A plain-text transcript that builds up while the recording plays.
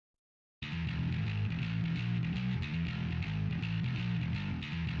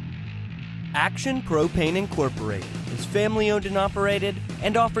Action Propane Incorporated is family-owned and operated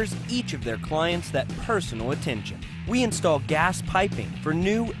and offers each of their clients that personal attention. We install gas piping for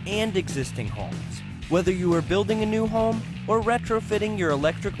new and existing homes. Whether you are building a new home or retrofitting your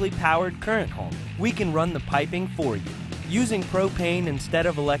electrically powered current home, we can run the piping for you. Using propane instead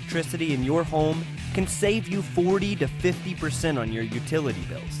of electricity in your home can save you 40 to 50% on your utility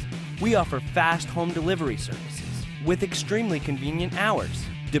bills. We offer fast home delivery services with extremely convenient hours,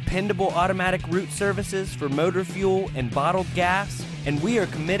 dependable automatic route services for motor fuel and bottled gas, and we are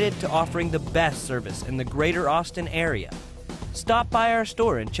committed to offering the best service in the greater Austin area. Stop by our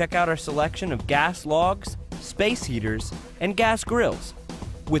store and check out our selection of gas logs, space heaters, and gas grills.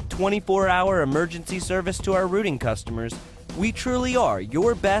 With 24-hour emergency service to our routing customers, we truly are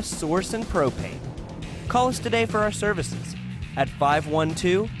your best source in propane. Call us today for our services at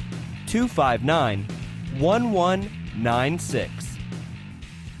 512-259-1196.